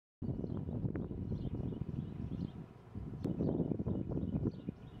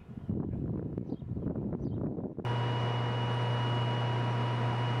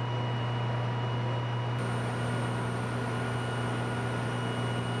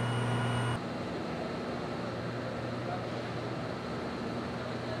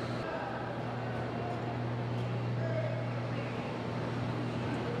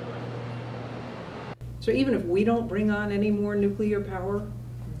So even if we don't bring on any more nuclear power,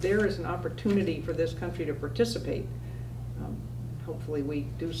 there is an opportunity for this country to participate. Hopefully we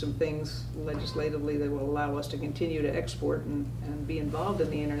do some things legislatively that will allow us to continue to export and be involved in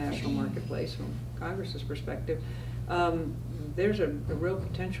the international marketplace from Congress's perspective. There's a real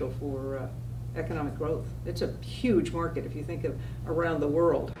potential for economic growth. It's a huge market if you think of around the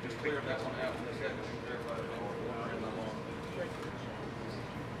world.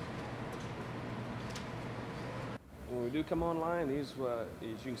 When we do come online, these,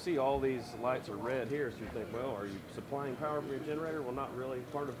 as you can see, all these lights are red here, so you think, well, are you supplying power from your generator? Well, not really.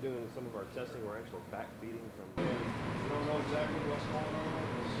 Part of doing some of our testing, we're actually backfeeding from. We don't know exactly what's going on,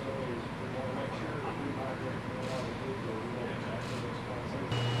 so we want to make sure that we might